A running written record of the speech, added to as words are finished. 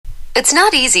It's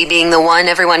not easy being the one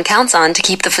everyone counts on to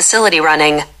keep the facility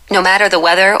running, no matter the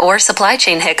weather or supply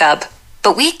chain hiccup.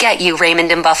 But we get you, Raymond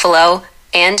in Buffalo,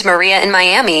 and Maria in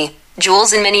Miami,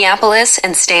 Jules in Minneapolis,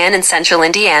 and Stan in Central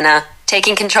Indiana,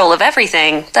 taking control of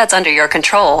everything that's under your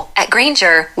control. At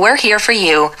Grainger, we're here for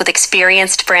you with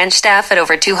experienced branch staff at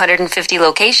over 250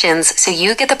 locations so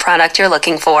you get the product you're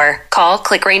looking for. Call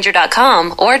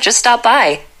clickgrainger.com or just stop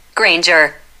by.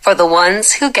 Grainger, for the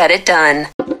ones who get it done.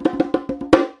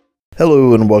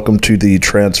 Hello and welcome to the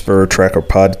Transfer Tracker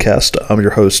Podcast. I'm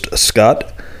your host,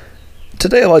 Scott.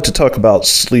 Today I'd like to talk about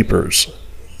sleepers.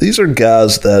 These are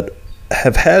guys that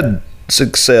have had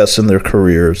success in their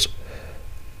careers,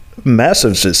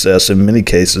 massive success in many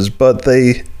cases, but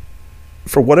they,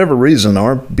 for whatever reason,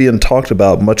 aren't being talked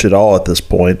about much at all at this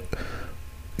point.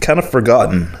 Kind of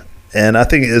forgotten. And I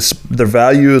think their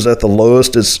value is at the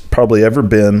lowest it's probably ever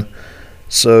been.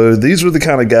 So these are the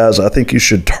kind of guys I think you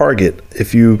should target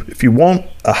if you want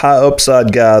a high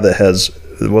upside guy that has,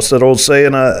 what's that old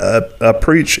saying I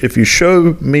preach? If you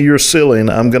show me your ceiling,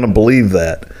 I'm going to believe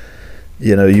that.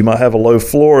 You know, you might have a low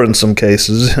floor in some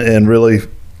cases and really,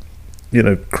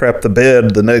 crap the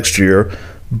bed the next year,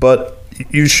 but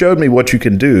you showed me what you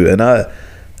can do, and I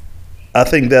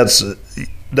think that's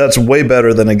way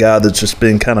better than a guy that's just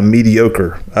been kind of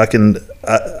mediocre.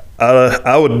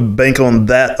 I would bank on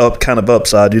that kind of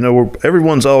upside. Where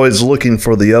everyone's always looking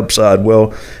for the upside.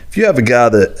 Well, if you have a guy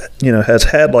that, has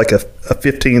had like a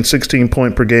 15, 16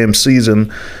 point per game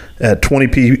season at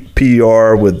 20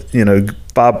 PER with,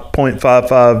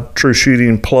 5.55 true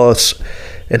shooting plus,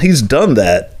 and he's done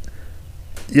that,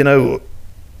 we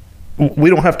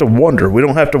don't have to wonder. We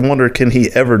don't have to wonder, can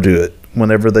he ever do it,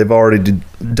 whenever they've already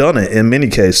done it in many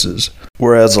cases.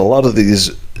 Whereas a lot of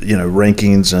these,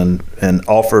 rankings and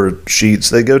offer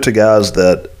sheets, they go to guys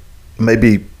that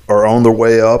maybe are on their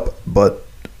way up, but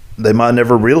they might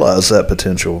never realize that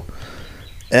potential.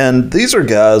 And these are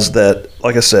guys that,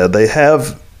 like I said, they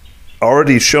have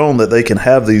already shown that they can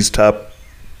have these type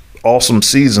awesome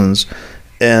seasons,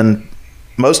 and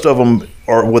most of them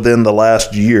are within the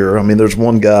last year. I mean, there's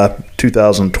one guy,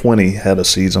 2020, had a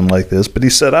season like this, but he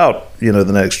set out, the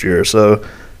next year. So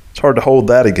it's hard to hold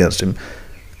that against him.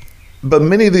 But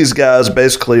many of these guys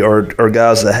basically are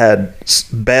guys that had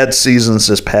bad seasons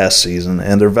this past season,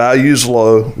 and their value is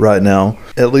low right now.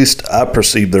 At least I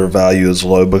perceive their value as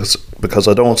low because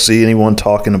I don't see anyone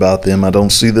talking about them. I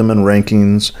don't see them in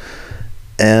rankings.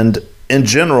 And in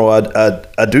general,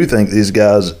 I do think these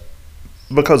guys,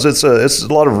 because it's a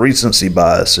lot of recency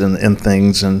bias in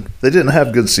things, and they didn't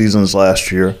have good seasons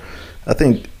last year. I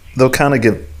think they'll kind of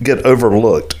get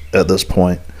overlooked at this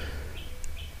point.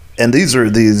 And these are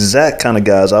the exact kind of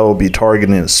guys I will be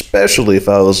targeting, especially if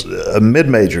I was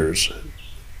mid-majors.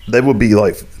 They would be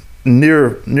like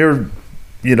near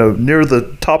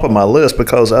the top of my list,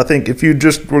 because I think if you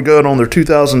just were going on their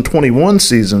 2021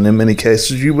 season, in many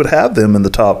cases, you would have them in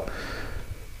the top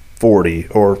 40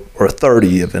 or 30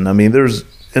 even. I mean, there's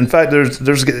a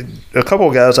couple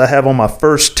of guys I have on my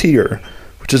first tier,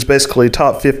 which is basically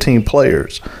top 15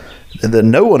 players, and that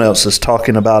no one else is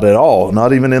talking about at all,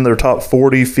 not even in their top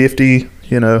 40, 50,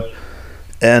 and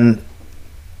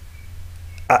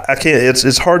I can't.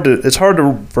 It's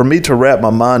hard for me to wrap my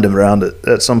mind around it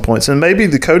at some points. And maybe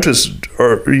the coaches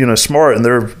are smart and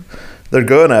they're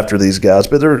going after these guys,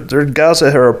 but they're guys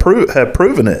that have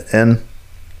proven it. And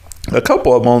a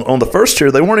couple of them on the first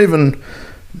tier, they weren't even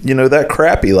that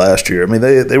crappy last year. I mean,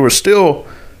 they were still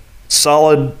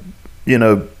solid,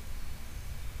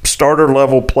 starter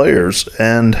level players,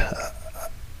 and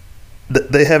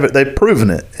they've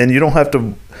proven it. And you don't have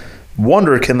to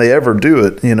wonder, can they ever do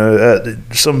it?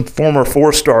 Some former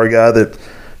 4-star guy that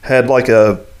had like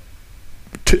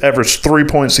averaged 3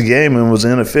 points a game and was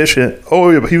inefficient. Oh,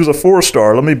 yeah, but he was a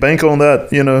 4-star. Let me bank on that.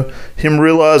 Him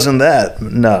realizing that.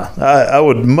 Nah, I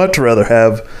would much rather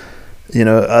have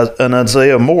an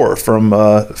Isaiah Moore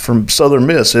from Southern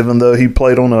Miss, even though he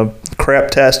played on a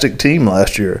craptastic team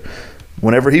last year.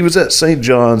 Whenever he was at St.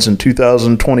 John's in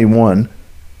 2021,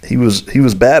 he was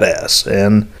badass,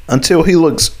 and until he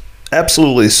looks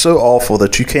absolutely so awful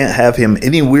that you can't have him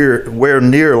anywhere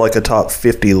near like a top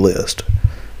 50 list.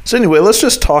 So anyway, let's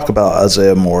just talk about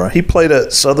Isaiah Moore. He played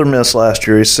at Southern Miss last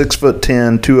year. He's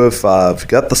 6'10", 205.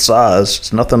 Got the size.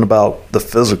 It's nothing about the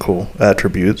physical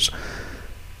attributes.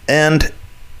 And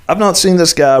I've not seen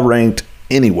this guy ranked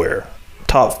anywhere.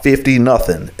 Top 50,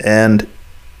 nothing. And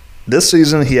this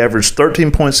season, he averaged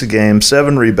 13 points a game,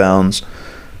 7 rebounds.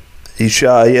 He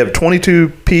had 22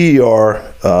 PER,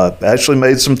 actually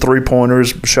made some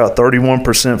three-pointers, shot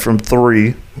 31% from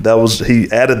three.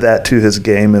 He added that to his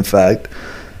game, in fact.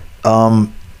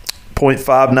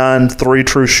 .593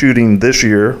 true shooting this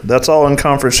year. That's all in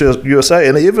Conference USA,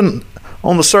 and even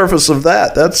on the surface of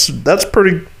that, that's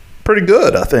pretty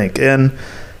good, I think. And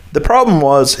the problem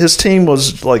was his team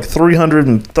was like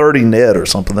 330 net or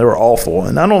something. They were awful,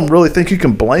 and I don't really think you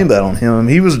can blame that on him.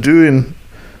 He was doing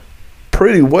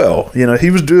pretty well. He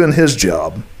was doing his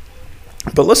job.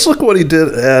 But let's look what he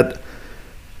did at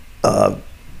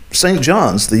St.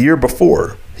 John's the year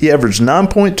before. He averaged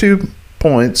 9.2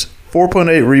 points,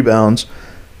 4.8 rebounds,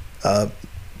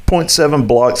 0.7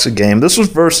 blocks a game. This was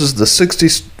versus the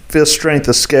 65th strength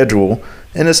of schedule,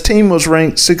 and his team was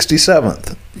ranked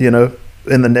 67th,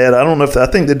 in the net. I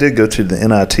think they did go to the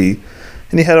NIT.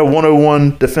 And he had a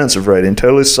 101 defensive rating,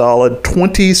 totally solid,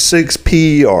 26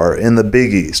 PER in the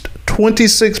Big East.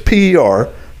 26 PER,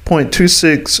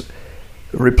 0.26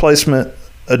 replacement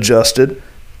adjusted,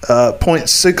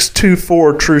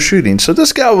 0.624 true shooting. So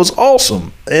this guy was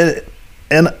awesome. And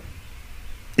I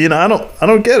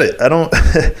don't get it. I don't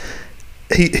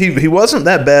he wasn't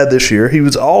that bad this year. He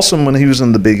was awesome when he was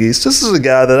in the Big East. This is a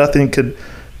guy that I think could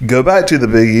go back to the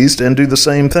Big East and do the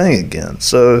same thing again.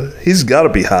 So he's got to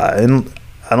be high. And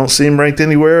I don't see him ranked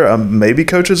anywhere. Maybe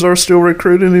coaches are still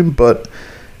recruiting him, but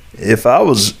if I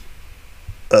was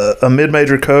a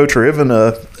mid-major coach or even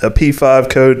a P5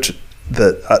 coach,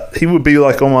 he would be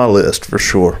like on my list for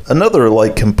sure. Another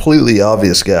completely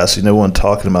obvious guy I see no one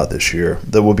talking about this year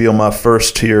that will be on my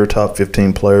first tier top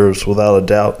 15 players without a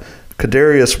doubt,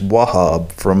 Kadarius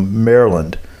Wahab from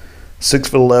Maryland,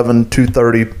 6'11",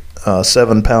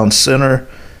 237-pound center,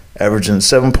 averaging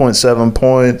 7.7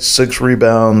 points, 6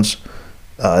 rebounds,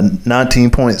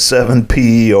 19.7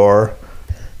 PER.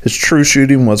 His true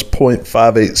shooting was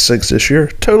 .586 this year.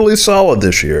 Totally solid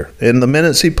this year. In the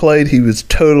minutes he played, he was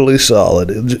totally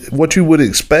solid. What you would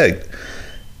expect.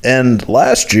 And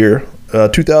last year,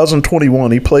 2021,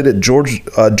 he played at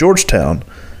Georgetown.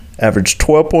 Averaged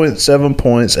 12.7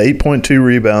 points, 8.2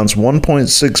 rebounds,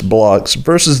 1.6 blocks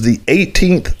versus the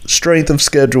 18th strength of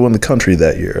schedule in the country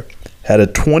that year. Had a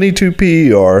 22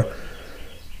 PER,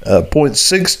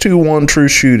 .621 true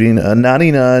shooting, a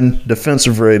 99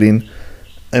 defensive rating,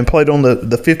 and played on the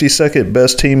 52nd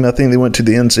best team. I think they went to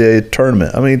the NCAA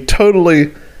tournament. I mean,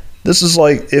 totally, this is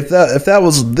if that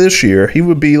was this year, he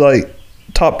would be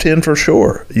top 10 for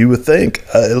sure, you would think.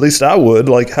 At least I would.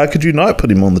 How could you not put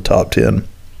him on the top 10?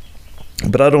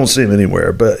 But I don't see him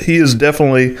anywhere. But he is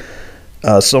definitely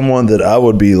someone that I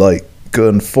would be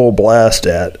going full blast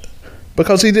at,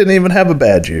 because he didn't even have a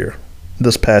bad year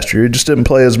this past year. He just didn't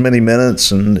play as many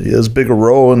minutes and as big a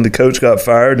role, and the coach got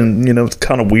fired, and it's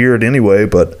kind of weird anyway.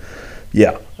 But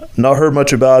yeah, not heard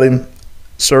much about him.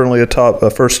 Certainly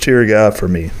a first tier guy for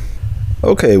me.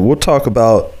 Okay, we'll talk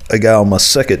about a guy on my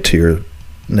second tier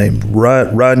named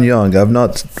Ryan Young. I've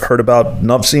not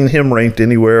seen him ranked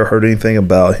anywhere, heard anything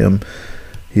about him.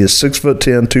 He is 6'10",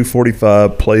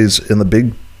 245, plays in the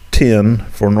Big Ten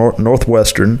for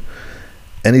Northwestern,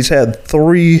 and he's had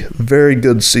 3 very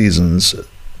good seasons.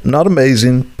 Not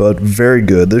amazing, but very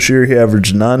good. This year he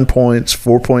averaged 9 points,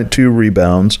 4.2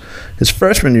 rebounds. His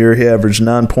freshman year he averaged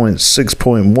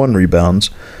 9.6.1 rebounds,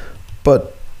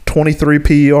 but 23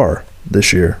 PER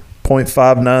this year.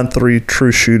 .593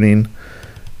 true shooting,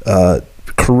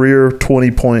 career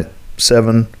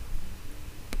 20.7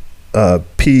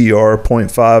 PER,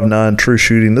 .59 true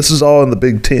shooting. This is all in the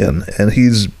Big Ten, and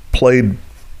he's played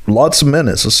lots of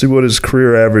minutes. Let's see what his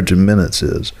career average in minutes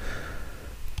is.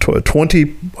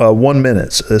 21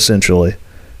 minutes, essentially.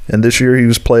 And this year he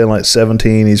was playing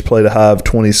 17. He's played a high of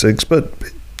 26, but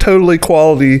totally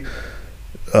quality,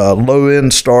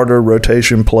 low-end starter,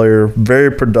 rotation player,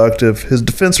 very productive. His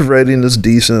defensive rating is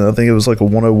decent. I think it was a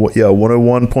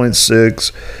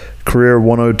 101.6, career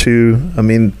 102. I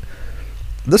mean,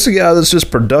 this is a guy that's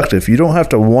just productive. You don't have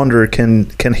to wonder,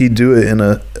 can he do it in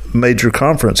a major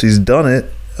conference? He's done it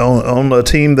on a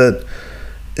team that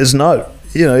is not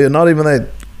even that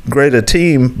great a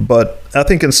team. But I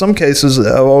think in some cases,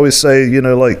 I always say,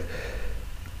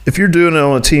 if you're doing it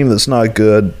on a team that's not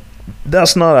good,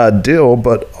 that's not ideal.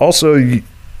 But also,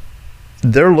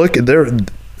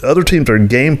 other teams are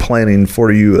game planning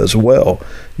for you as well.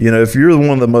 If you're one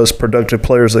of the most productive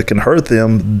players that can hurt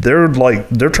them, they're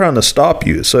trying to stop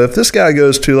you. So if this guy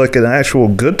goes to an actual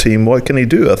good team, what can he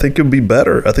do? I think he'll be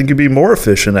better. I think he'll be more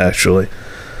efficient, actually.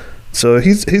 So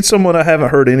he's someone I haven't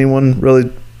heard anyone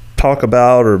really talk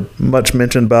about or much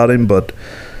mention about him, but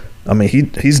I mean,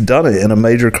 he's done it in a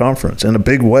major conference in a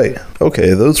big way.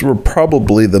 Okay, those were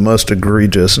probably the most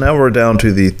egregious. Now we're down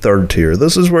to the third tier.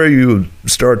 This is where you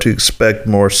start to expect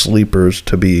more sleepers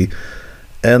to be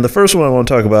And the first one I want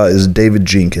to talk about is David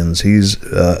Jenkins. He's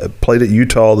played at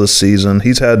Utah this season.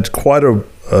 He's had quite a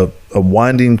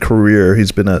winding career.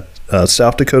 He's been at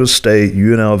South Dakota State,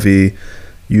 UNLV,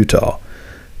 Utah.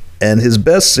 And his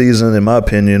best season, in my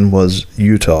opinion, was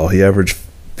Utah. He averaged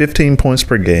 15 points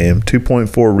per game,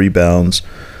 2.4 rebounds.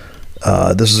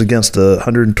 This is against the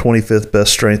 125th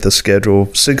best strength of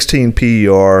schedule, 16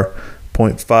 PER,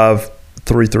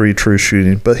 .533 true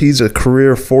shooting. But he's a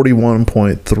career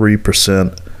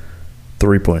 41.3%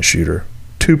 three-point shooter,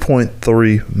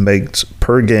 2.3 makes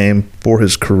per game for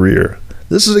his career.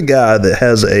 This is a guy that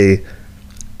has a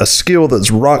skill that's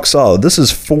rock solid. This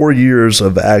is 4 years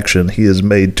of action. He has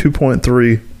made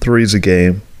 2.3 threes a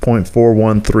game,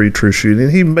 .413 true shooting.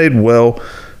 He made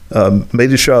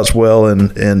his shots well,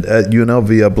 and at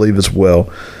UNLV, I believe, as well.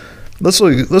 Let's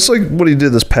look what he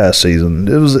did this past season.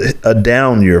 It was a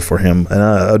down year for him, and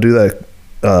I do that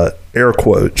air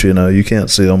quotes. You can't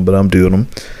see them, but I'm doing them.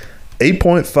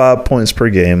 8.5 points per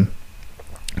game,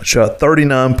 shot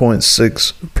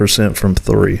 39.6% from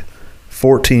three,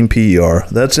 14 PER.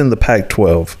 That's in the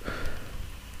Pac-12.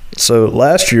 So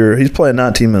last year, he's playing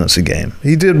 19 minutes a game.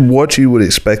 He did what you would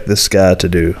expect this guy to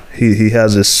do. He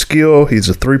has his skill. He's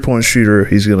a three-point shooter.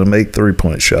 He's going to make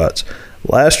three-point shots.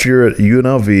 Last year at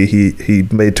UNLV, he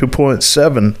made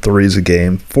 2.7 threes a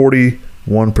game,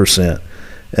 41%.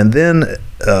 And then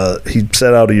he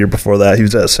sat out a year before that. He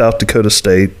was at South Dakota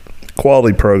State,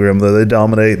 quality program, though they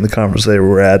dominate in the conference they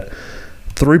were at.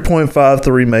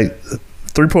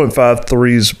 3.5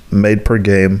 threes made per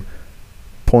game,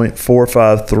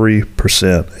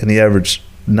 .453%, and he averaged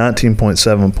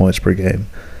 19.7 points per game.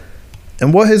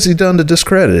 And what has he done to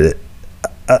discredit it?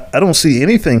 I don't see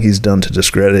anything he's done to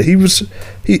discredit it. He was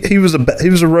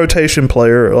a rotation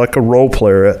player, like a role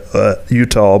player at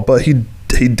Utah, but he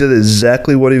did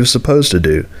exactly what he was supposed to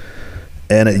do.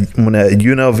 And when at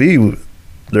UNLV,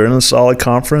 they're in a solid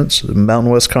conference, the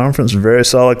Mountain West Conference, very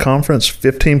solid conference,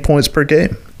 15 points per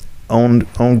game. On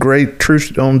great true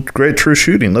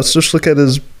shooting. Let's just look at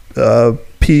his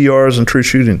PERs and true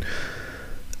shooting.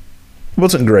 It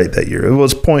wasn't great that year. It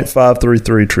was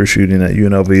 .533 true shooting at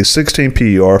UNLV, 16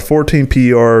 PER, 14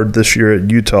 PER this year at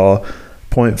Utah,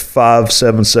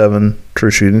 .577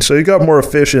 true shooting. So he got more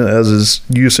efficient as his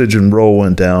usage and role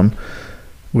went down,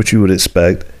 which you would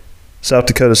expect. South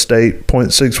Dakota State,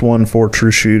 .614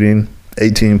 true shooting,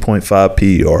 18.5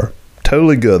 PER.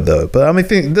 Totally good, though. But, I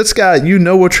mean, this guy, you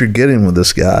know what you're getting with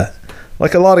this guy.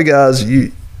 Like a lot of guys,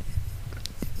 you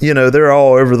know, they're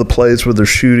all over the place with their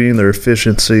shooting, their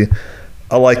efficiency.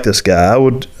 I like this guy. I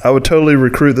would totally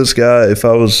recruit this guy if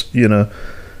I was, even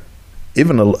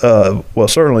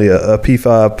certainly a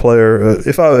P5 player.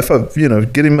 If I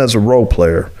get him as a role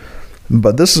player.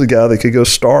 But this is a guy that could go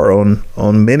star on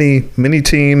many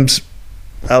teams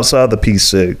outside the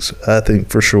P6, I think,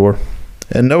 for sure.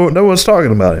 And no one's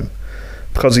talking about him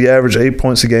because he averaged 8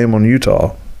 points a game on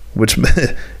Utah, which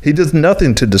he does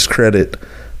nothing to discredit.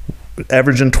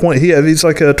 Averaging 20, he's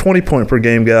like a 20-point per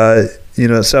game guy.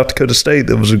 At South Dakota State,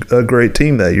 that was a great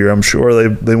team that year. I'm sure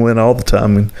they win all the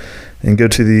time and go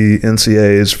to the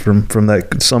NCAAs from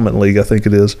that Summit League, I think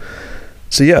it is.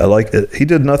 So yeah, he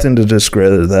did nothing to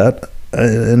discredit that,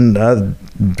 and I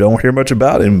don't hear much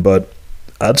about him, but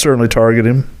I'd certainly target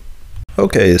him.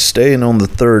 Okay, staying on the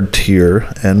third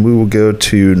tier, and we will go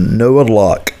to Noah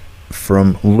Locke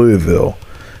from Louisville.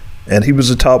 And he was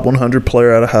a top 100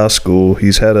 player out of high school.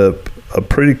 He's had a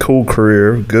pretty cool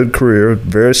career, good career,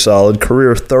 very solid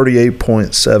career,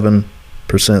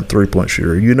 38.7% three-point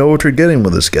shooter. You know what you're getting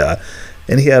with this guy.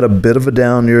 And he had a bit of a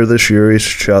down year this year. He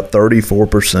shot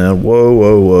 34%.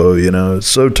 Whoa. It's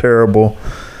so terrible.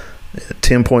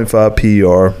 10.5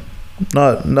 PER.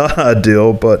 Not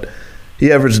ideal, but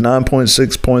he averaged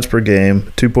 9.6 points per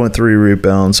game, 2.3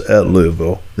 rebounds at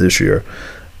Louisville this year.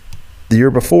 The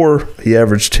year before, he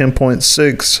averaged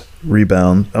 10.6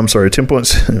 rebound. I'm sorry, 10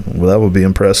 points. Well, that would be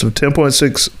impressive.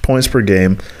 10.6 points per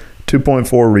game,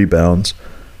 2.4 rebounds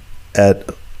at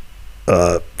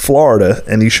Florida,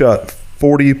 and he shot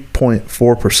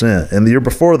 40.4%. And the year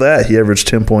before that, he averaged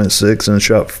 10.6 and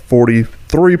shot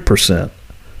 43%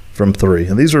 from three.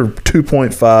 And these are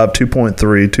 2.5,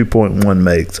 2.3, 2.1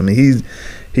 makes. I mean,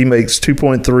 he makes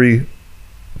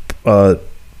 2.3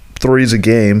 threes a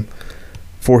game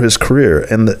for his career.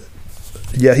 And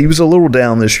he was a little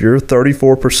down this year,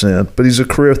 34%, but he's a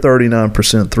career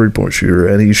 39% three-point shooter,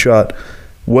 and he shot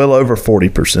well over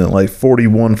 40%, like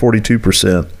 41,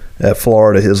 42% at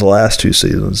Florida his last two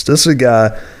seasons. This is a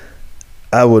guy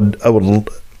I would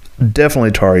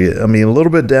definitely target. I mean, a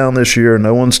little bit down this year.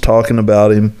 No one's talking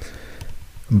about him.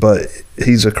 but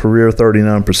he's a career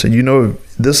 39%. You know,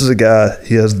 this is a guy,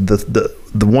 he has the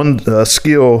one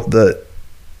skill that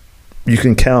you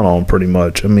can count on pretty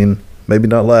much. I mean, maybe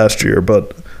not last year,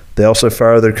 but they also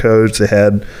fired their coach. They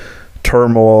had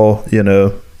turmoil, you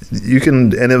know. You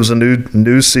can, and it was a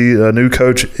new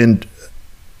coach in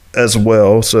as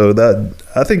well. So that,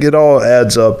 I think it all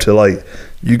adds up to, like,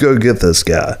 you go get this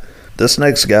guy. This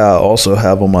next guy I also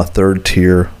have on my third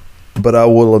tier, but I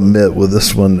will admit with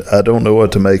this one, I don't know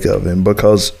what to make of him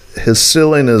because his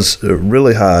ceiling is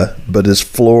really high, but his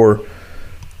floor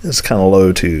is kind of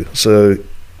low too. So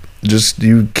just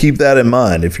you keep that in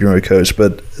mind if you're a coach.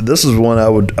 But this is one I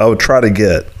would try to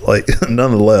get. Like,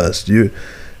 nonetheless, you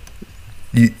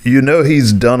know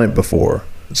he's done it before,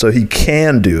 so he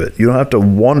can do it. You don't have to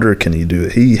wonder, can he do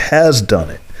it? He has done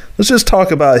it. Let's just talk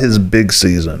about his big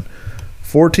season.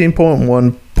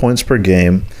 14.1 points per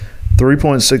game,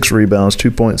 3.6 rebounds,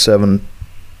 2.7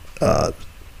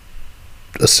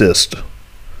 assists.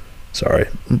 Sorry,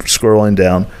 I'm scrolling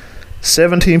down.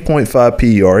 17.5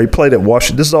 PER. He played at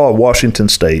Washington. This is all at Washington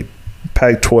State,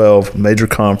 Pac-12, major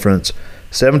conference.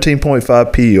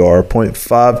 17.5 PER,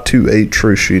 .528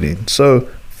 true shooting. So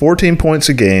 14 points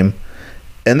a game.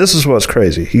 And this is what's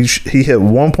crazy. He hit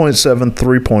 1.7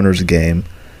 three-pointers a game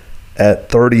at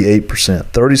 38%,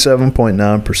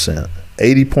 37.9%,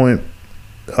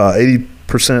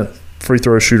 80% free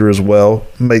throw shooter as well.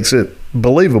 Makes it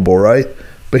believable, right?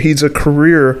 But he's a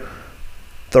career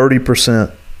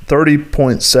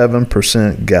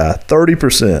 30.7% guy,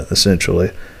 30%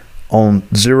 essentially, on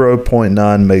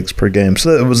 0.9 makes per game.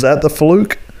 So was that the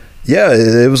fluke? Yeah,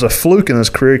 it was a fluke in his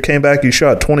career. He came back, he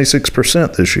shot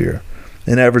 26% this year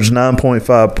and averaged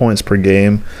 9.5 points per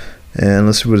game. And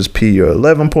let's see what his PER,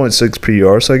 11.6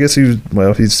 PER. So I guess he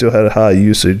still had a high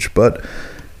usage. But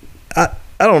I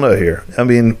don't know here. I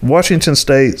mean, Washington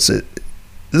State, this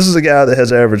is a guy that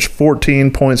has averaged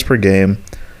 14 points per game,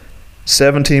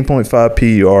 17.5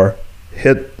 PER,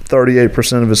 hit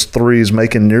 38% of his threes,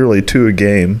 making nearly 2 a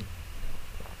game.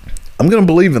 I'm going to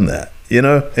believe in that, you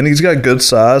know? And he's got good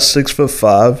size,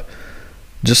 6'5",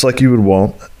 just like you would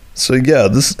want. So, yeah,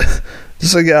 this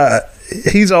is a guy,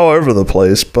 he's all over the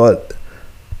place, but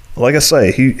like I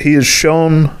say, he has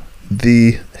shown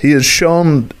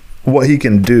what he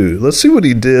can do. Let's see what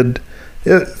he did.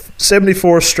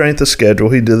 74 strength of schedule.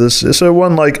 He did this. So it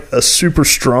wasn't like a super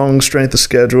strong strength of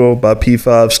schedule by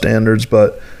P5 standards,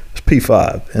 but it's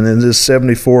P5. And then this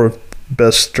 74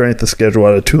 best strength of schedule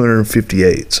out of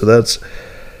 258. So that's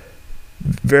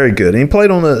very good. And he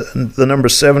played on the number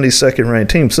 72nd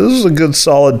ranked team. So this is a good,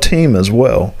 solid team as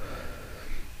well.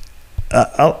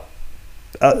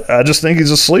 I just think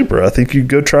he's a sleeper. I think you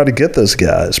go try to get this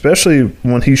guy, especially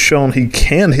when he's shown he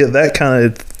can hit that kind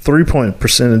of 3-point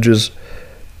percentages.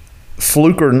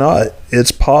 Fluke or not,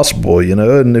 it's possible, you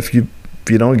know. And if you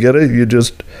don't get it, you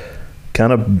just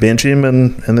kind of bench him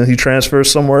and then he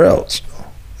transfers somewhere else.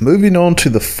 Moving on to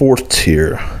the fourth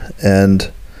tier,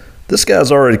 and this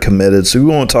guy's already committed, so we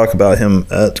won't talk about him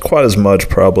quite as much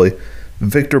probably.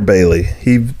 Victor Bailey.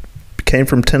 He came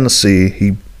from Tennessee.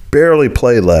 He barely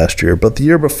played last year, but the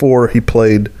year before he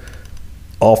played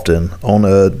often on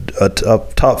a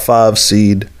top 5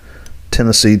 seed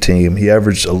Tennessee team. He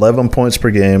averaged 11 points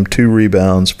per game, 2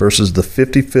 rebounds versus the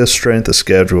 55th strength of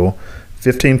schedule,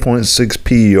 15.6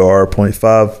 PER,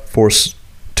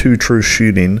 .542 true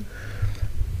shooting,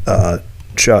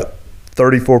 shot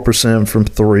 34% from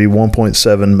 3,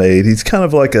 1.7 made. He's kind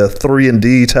of like a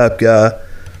 3-and-D type guy.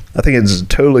 I think it's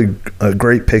totally a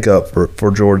great pickup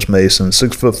for George Mason.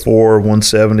 6'4",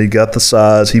 170, got the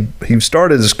size. He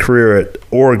started his career at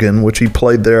Oregon, which he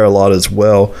played there a lot as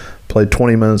well. Played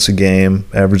 20 minutes a game,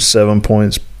 averaged 7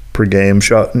 points per game,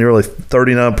 shot nearly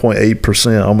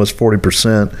 39.8%, almost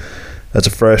 40%. As a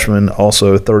freshman,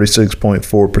 also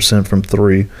 36.4% from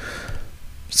 3,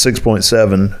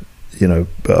 6.7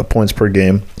 points per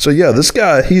game. So yeah, this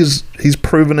guy, he's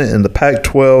proven it in the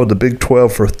Pac-12, the Big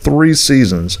 12 for 3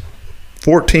 seasons.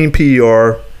 14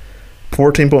 PER,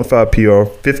 14.5 PER,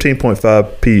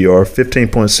 15.5 PER,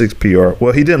 15.6 PER.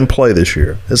 Well, he didn't play this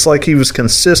year. It's like he was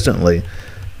consistently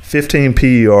 15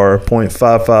 PER,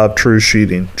 .55 true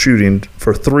shooting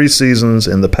for 3 seasons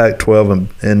in the Pac-12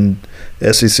 and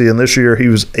SEC. And this year he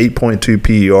was 8.2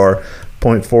 PER,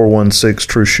 .416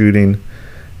 true shooting.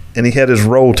 And he had his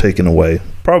role taken away.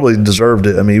 Probably deserved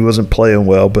it. I mean, he wasn't playing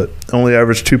well, but only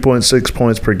averaged 2.6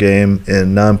 points per game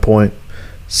in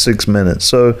 9.6 minutes.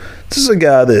 So this is a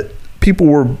guy that people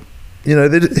were,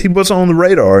 he wasn't on the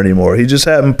radar anymore. He just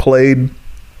hadn't played.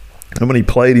 And when he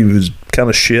played, he was kind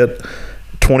of shit.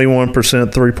 21%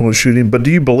 3-point shooting. But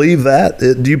do you believe that?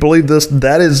 Do you believe this?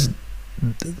 That is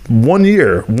 1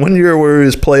 year where he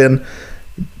was playing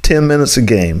 10 minutes a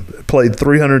game, played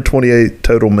 328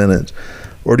 total minutes?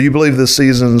 Or do you believe the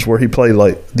seasons where he played,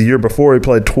 like the year before, he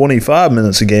played 25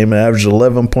 minutes a game and averaged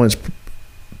 11 points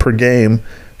per game,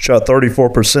 shot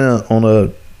 34% on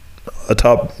a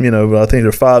top, I think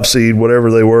they're 5 seed,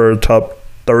 whatever they were, top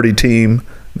 30 team.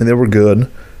 I mean, they were good,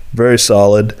 very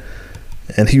solid.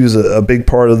 And he was a big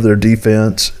part of their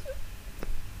defense.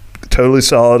 Totally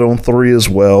solid on 3 as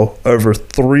well. Over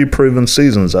 3 proven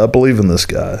seasons. I believe in this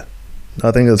guy.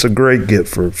 I think that's a great get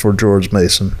for George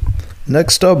Mason.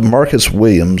 Next up, Marcus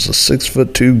Williams, a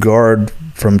 6'2" guard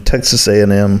from Texas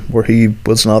A&M, where he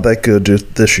was not that good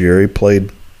this year. He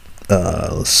played,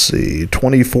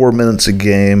 24 minutes a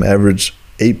game, averaged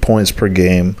 8 points per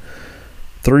game,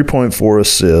 3.4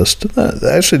 assists. That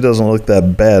actually doesn't look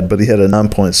that bad, but he had a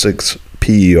 9.6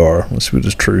 PER. Let's see what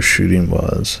his true shooting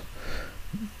was.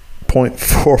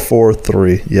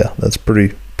 0.443. Yeah, that's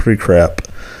pretty crap.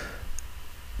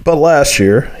 But last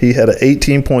year, he had an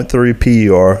 18.3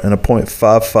 PER and a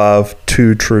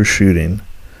 .552 true shooting.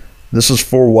 This is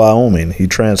for Wyoming. He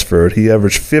transferred. He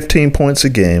averaged 15 points a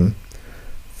game,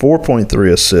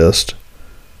 4.3 assists.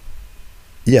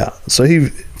 Yeah, so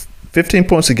 15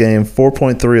 points a game,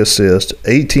 4.3 assists,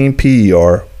 18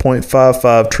 PER,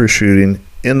 .55 true shooting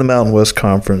in the Mountain West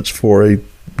Conference for a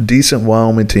decent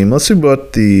Wyoming team. Let's see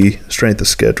what the strength of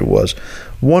schedule was.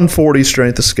 140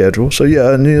 strength of schedule. So,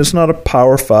 yeah, and it's not a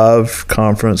Power 5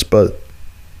 conference, but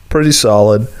pretty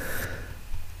solid.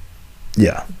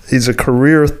 Yeah, he's a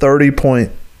career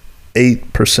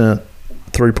 30.8%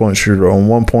 three-point shooter on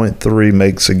 1.3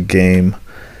 makes a game.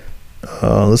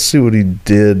 Let's see what he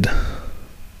did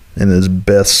in his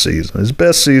best season. His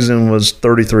best season was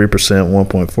 33%,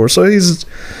 1.4. So he's,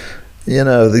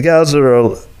 the guys that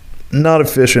are not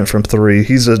efficient from 3,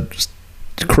 he's a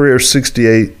career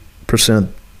 68%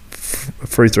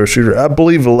 free throw shooter. I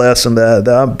believe less than that.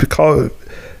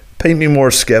 Paint me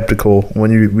more skeptical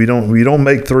when you don't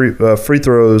make free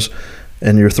throws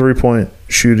and your 3-point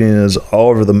shooting is all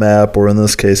over the map, or in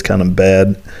this case kind of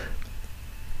bad.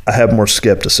 I have more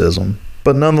skepticism.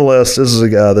 But nonetheless, this is a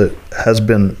guy that has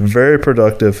been very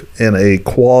productive in a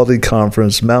quality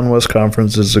conference. Mountain West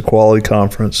Conference is a quality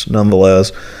conference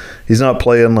nonetheless. He's not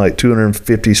playing like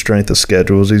 250 strength of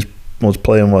schedules. He was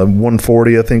playing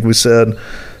 140, I think we said.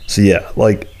 So, yeah,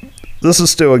 this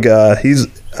is still a guy.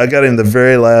 I got him the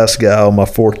very last guy on my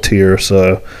 4th tier,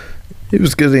 so he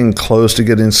was getting close to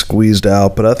getting squeezed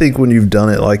out. But I think when you've done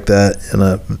it like that in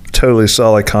a totally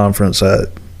solid conference, I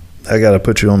got to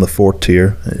put you on the 4th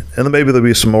tier. And then maybe there'll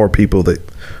be some more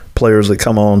players that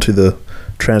come on to the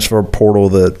transfer portal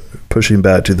that push him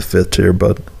back to the 5th tier.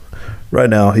 But right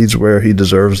now, he's where he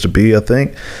deserves to be, I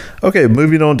think. Okay,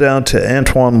 moving on down to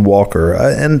Antoine Walker.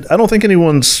 I don't think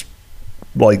anyone's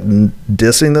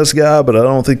dissing this guy, but I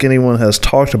don't think anyone has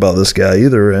talked about this guy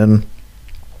either, and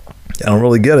I don't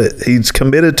really get it. He's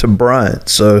committed to Bryant,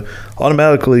 so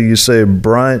automatically you say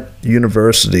Bryant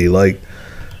University,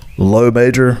 low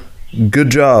major. Good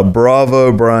job.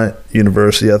 Bravo, Bryant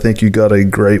University. I think you got a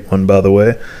great one, by the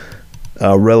way,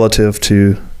 relative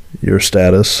to your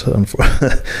status.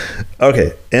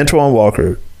 Okay, Antoine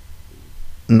Walker.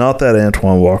 Not that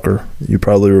Antoine Walker you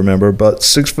probably remember, but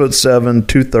 6'7",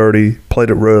 230,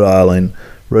 played at Rhode Island.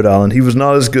 He was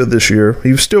not as good this year.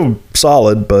 He was still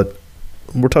solid, but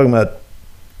we're talking about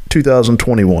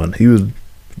 2021. He was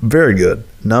very good.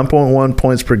 9.1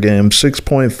 points per game,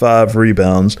 6.5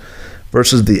 rebounds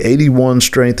versus the 81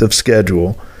 strength of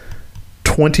schedule,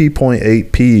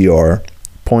 20.8 PER,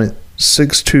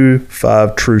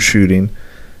 .625 true shooting,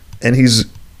 and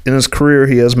in his career,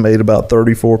 he has made about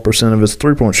 34% of his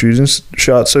three-point shooting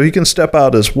shots, so he can step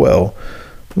out as well.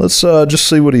 Let's just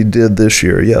see what he did this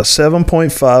year. Yeah,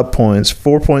 7.5 points,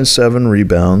 4.7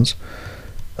 rebounds,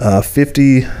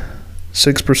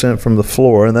 56% from the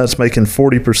floor, and that's making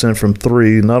 40% from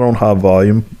 3, not on high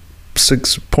volume,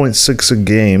 6.6 a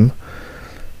game.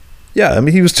 Yeah, I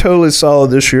mean, he was totally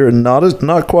solid this year, and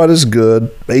not quite as good.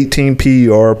 18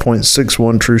 PER,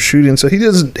 .61 true shooting. So he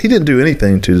didn't do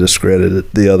anything to discredit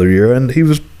it the other year, and he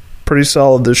was pretty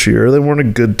solid this year. They weren't a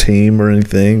good team or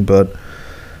anything, but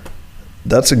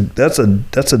that's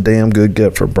a damn good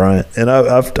get for Bryant. And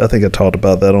I think I talked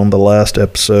about that on the last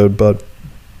episode, but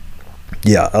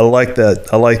yeah, I like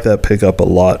that pickup a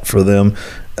lot for them.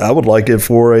 I would like it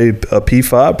for a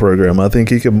P5 program. I think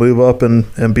he could move up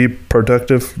and be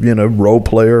productive, role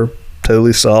player,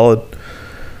 totally solid.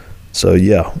 So,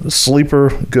 yeah, sleeper,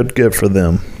 good get for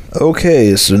them.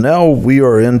 Okay, so now we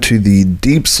are into the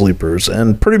deep sleepers,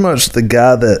 and pretty much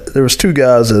there was two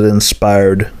guys that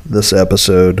inspired this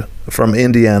episode from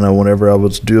Indiana whenever I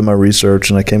was doing my research,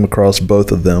 and I came across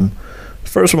both of them. The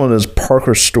first one is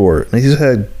Parker Stewart, and he's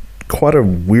had quite a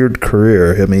weird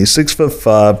career. I mean, he's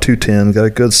 6'5", 210, got a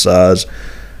good size.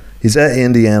 He's at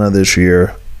Indiana this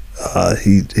year.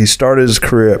 He started his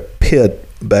career at Pitt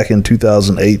back in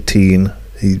 2018.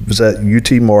 He was at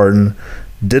UT Martin.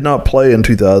 Did not play in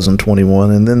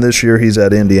 2021, and then this year he's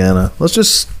at Indiana. Let's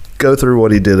just go through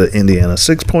what he did at Indiana.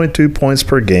 6.2 points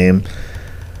per game,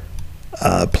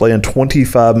 playing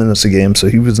 25 minutes a game, so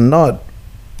he was not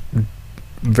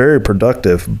very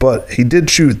productive, but he did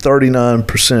shoot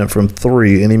 39% from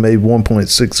three, and he made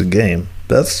 1.6 a game.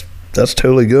 That's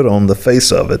totally good on the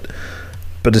face of it,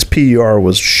 but his PER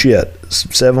was shit,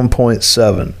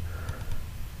 7.7.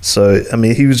 So, I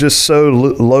mean, he was just so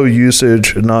low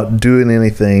usage, not doing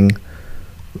anything.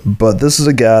 But this is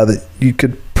a guy that you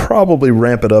could probably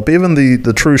ramp it up. Even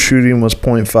the true shooting was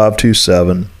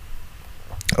 .527.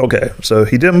 Okay, so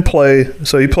he didn't play.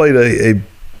 So he played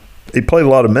he played a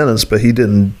lot of minutes, but he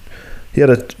didn't. He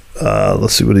had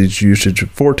let's see what his usage,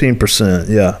 14%.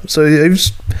 Yeah, so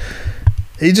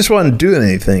he just wasn't doing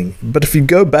anything. But if you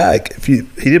go back, he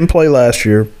didn't play last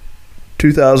year.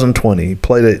 2020, he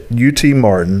played at UT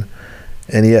Martin,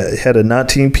 and he had a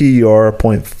 19 PER,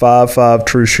 .55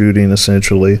 true shooting,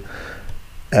 essentially.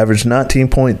 Averaged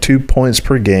 19.2 points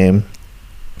per game,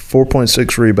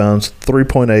 4.6 rebounds,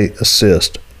 3.8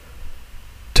 assists.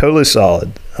 Totally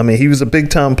solid. I mean, he was a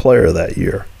big-time player that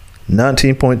year.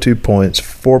 19.2 points,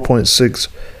 4.6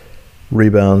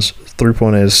 rebounds,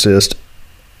 3.8 assists,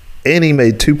 and he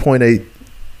made 2.8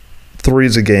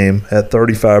 threes a game at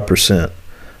 35%.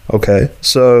 Okay,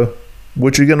 so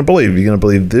what you going to believe? Are you going to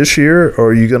believe this year, or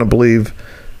are you going to believe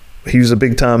he was a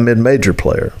big-time mid-major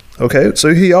player? Okay,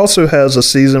 so he also has a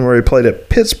season where he played at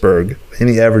Pittsburgh, and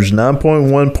he averaged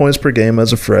 9.1 points per game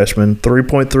as a freshman,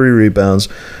 3.3 rebounds,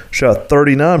 shot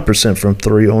 39% from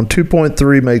three on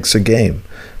 2.3 makes a game.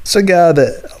 It's a guy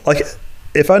that, like,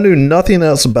 if I knew nothing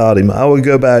else about him, I would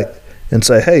go back and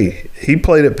say, hey, he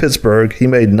played at Pittsburgh, he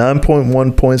made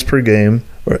 9.1 points per game,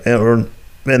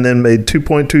 and then made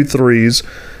 2.2 threes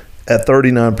at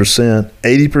 39%,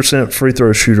 80% free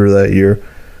throw shooter that year.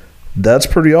 That's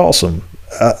pretty awesome.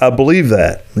 I believe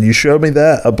that. You showed me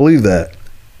that, I believe that.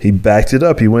 He backed it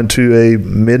up. He went to a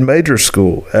mid-major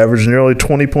school, averaged nearly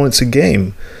 20 points a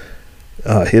game.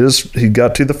 He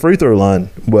got to the free throw line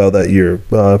well that year.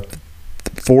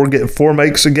 Four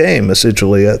makes a game,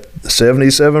 essentially, at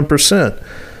 77%.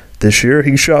 This year,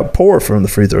 he shot poor from the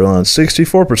free throw line,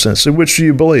 64%. So which do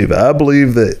you believe? I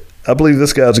believe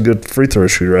this guy's a good free throw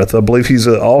shooter. I believe he's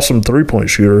an awesome three-point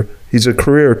shooter. He's a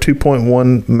career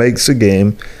 2.1 makes a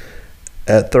game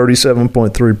at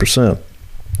 37.3%.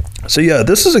 So, yeah,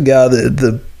 this is a guy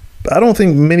that I don't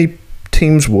think many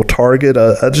teams will target.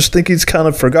 I just think he's kind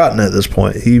of forgotten at this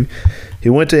point. He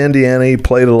went to Indiana. He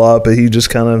played a lot, but he just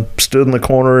kind of stood in the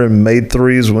corner and made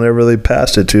threes whenever they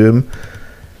passed it to him.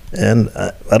 And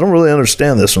I don't really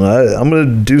understand this one. I'm going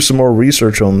to do some more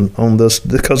research on this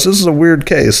because this is a weird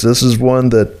case. This is one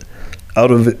that I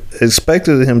would have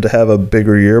expected him to have a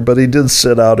bigger year, but he did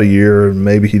sit out a year and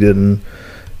maybe he didn't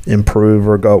improve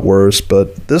or got worse.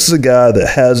 But this is a guy that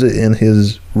has it in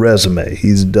his resume.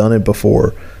 He's done it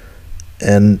before.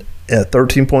 And at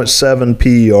 13.7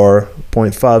 PER,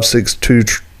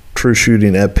 .562 true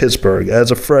shooting at Pittsburgh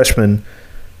as a freshman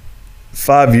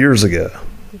 5 years ago.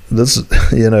 This,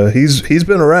 he's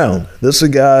been around. This is a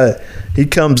guy, he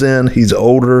comes in, he's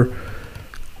older.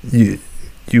 You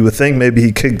would think maybe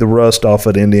he kicked the rust off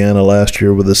at Indiana last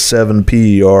year with a 7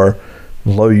 PER,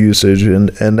 low usage,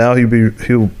 and now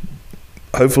he'll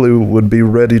hopefully would be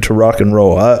ready to rock and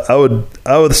roll. I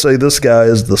would say this guy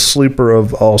is the sleeper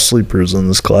of all sleepers in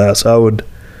this class. I would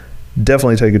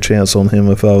definitely take a chance on him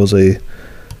if I was a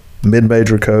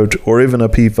mid-major coach or even a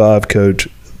P5 coach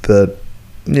that,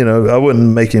 I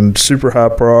wouldn't make him super high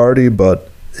priority, but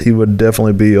he would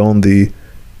definitely be on the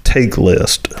take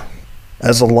list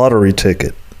as a lottery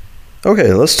ticket.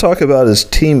 Okay, let's talk about his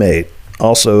teammate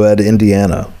also at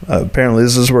Indiana. Apparently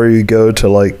this is where you go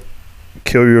to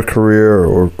kill your career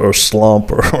or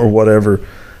slump or whatever.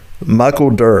 Michael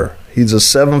Durr. He's a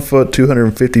 7-foot,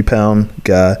 250-pound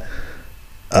guy.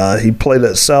 He played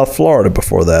at South Florida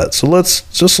before that. So let's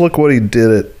just look what he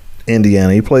did at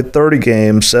Indiana. He played 30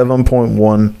 games,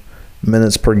 7.1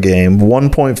 minutes per game,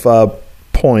 1.5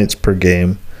 points per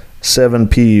game, 7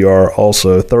 PER,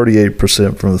 also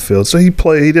 38% from the field. So he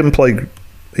played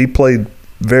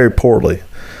very poorly.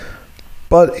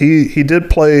 But he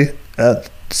did play at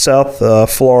South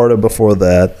Florida before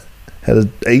that. had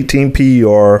an 18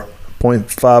 PER,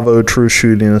 .50 true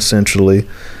shooting essentially.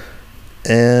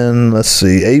 And let's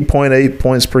see, 8.8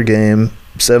 points per game,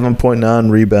 7.9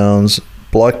 rebounds,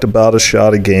 blocked about a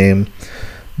shot a game.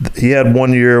 He had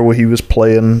 1 year where he was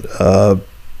playing,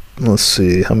 let's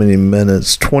see, how many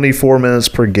minutes? 24 minutes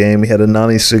per game. He had a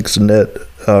 96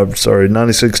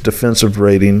 defensive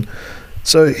rating.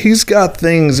 So he's got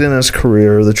things in his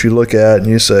career that you look at and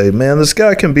you say, man, this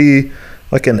guy can be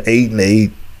like an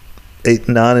 9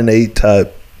 and 8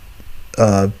 type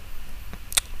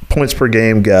points per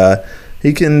game guy.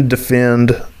 He can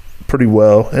defend pretty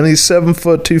well, and he's 7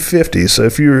 foot 250. So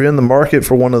if you're in the market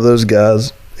for one of those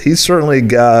guys, he's certainly a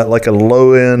guy like a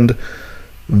low end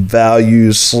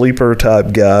value sleeper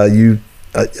type guy.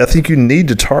 I think you need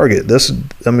to target this.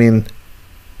 I mean,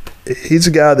 he's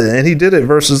a guy that, and he did it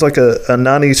versus like a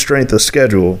 90 strength of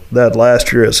schedule. That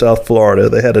last year at South Florida,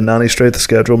 they had a 90 strength of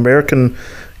schedule. American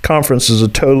Conference is a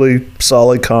totally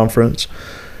solid conference.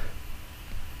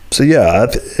 So yeah,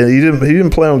 he didn't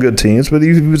play on good teams, but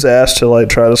he was asked to like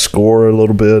try to score a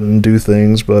little bit and do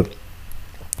things. But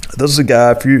this is a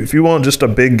guy, if you want just a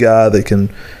big guy that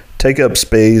can take up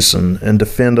space and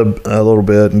defend a little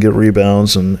bit and get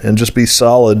rebounds and just be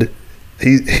solid,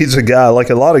 he's a guy like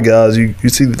a lot of guys. You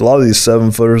see a lot of these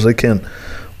 7-footers, they can't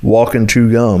walk and chew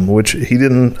gum, which he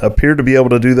didn't appear to be able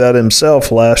to do that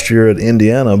himself last year at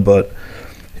Indiana, but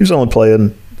he was only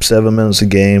playing 7 minutes a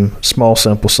game, small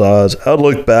sample size. I would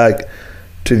look back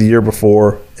to the year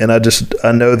before, and I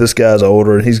know this guy's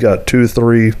older, and he's got 2 or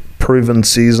 3 proven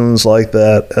seasons like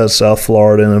that at South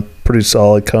Florida in a pretty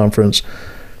solid conference.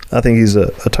 I think he's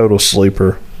a total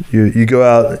sleeper. You go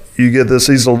out, you get this.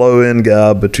 He's a low end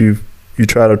guy, but you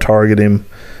try to target him,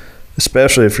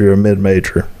 especially if you're a mid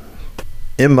major.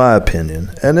 In my opinion,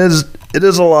 and it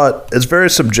is a lot. It's very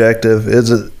subjective.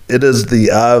 It is the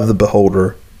eye of the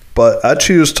beholder. But I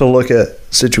choose to look at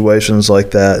situations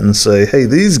like that and say, hey,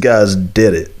 these guys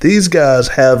did it. These guys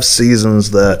have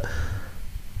seasons that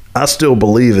I still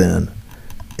believe in.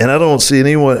 And I don't see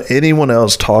anyone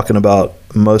else talking about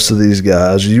most of these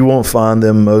guys. You won't find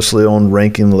them mostly on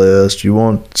ranking lists. You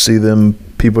won't see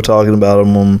people talking about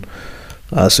them on,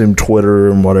 I assume, Twitter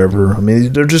and whatever. I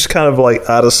mean, they're just kind of like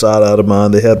out of sight, out of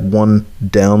mind. They had one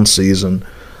down season.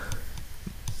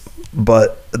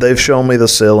 But they've shown me the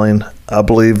ceiling. I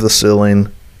believe the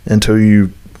ceiling until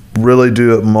you really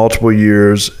do it multiple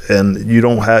years, and you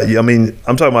don't have. I mean,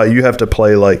 I'm talking about you have to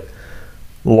play like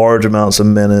large amounts of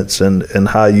minutes and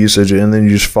high usage, and then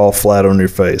you just fall flat on your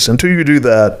face. Until you do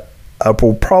that, I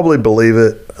will probably believe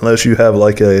it, unless you have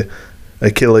like a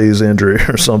Achilles injury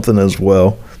or something as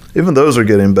well. Even those are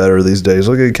getting better these days.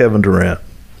 Look at Kevin Durant.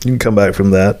 You can come back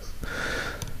from that.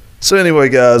 So anyway,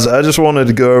 guys, I just wanted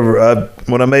to go over.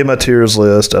 When I made my tiers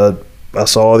list, I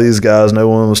saw these guys no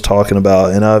one was talking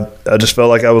about, and I just felt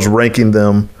like I was ranking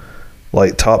them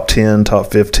like top 10, top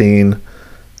 15,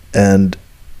 and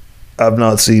I've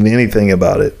not seen anything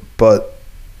about it. But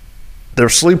they're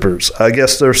sleepers. I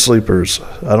guess they're sleepers.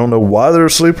 I don't know why they're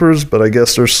sleepers, but I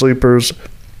guess they're sleepers.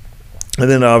 And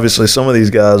then obviously some of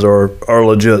these guys are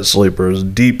legit sleepers,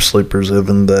 deep sleepers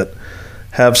even, that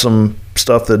have some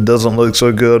stuff that doesn't look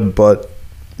so good, but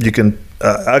you can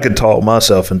I could talk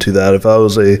myself into that if I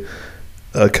was a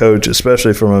coach,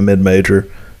 especially from a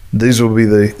mid-major. These would be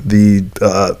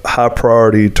the high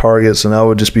priority targets, and I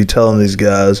would just be telling these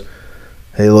guys,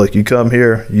 hey, look, you come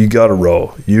here, you got to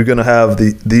roll. You're going to have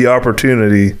the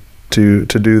opportunity to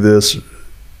do this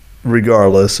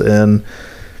regardless. And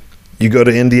you go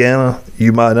to Indiana,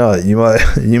 you might not. You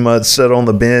might sit on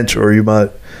the bench, or you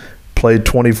might play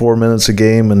 24 minutes a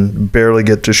game and barely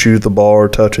get to shoot the ball or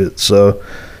touch it. So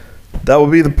that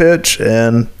would be the pitch,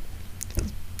 and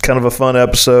kind of a fun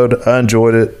episode. I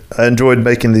enjoyed it. I enjoyed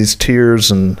making these tiers,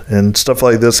 and stuff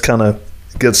like this kind of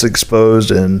gets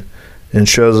exposed and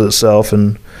shows itself,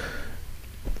 and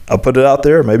I'll put it out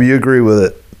there. Maybe you agree with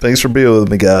it. Thanks for being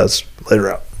with me, guys.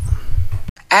 Later out.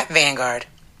 At Vanguard,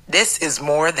 this is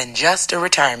more than just a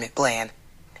retirement plan.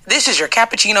 This is your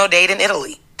cappuccino date in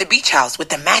Italy, the beach house with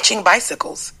the matching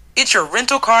bicycles. It's your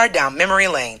rental car down memory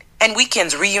lane, and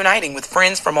weekends reuniting with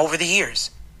friends from over the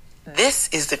years. This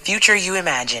is the future you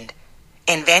imagined,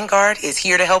 and Vanguard is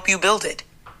here to help you build it.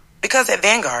 Because at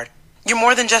Vanguard, you're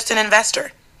more than just an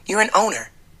investor. You're an owner.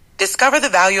 Discover the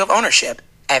value of ownership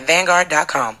at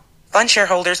Vanguard.com. Fund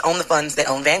shareholders own the funds that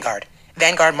own Vanguard.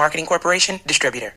 Vanguard Marketing Corporation, distributor.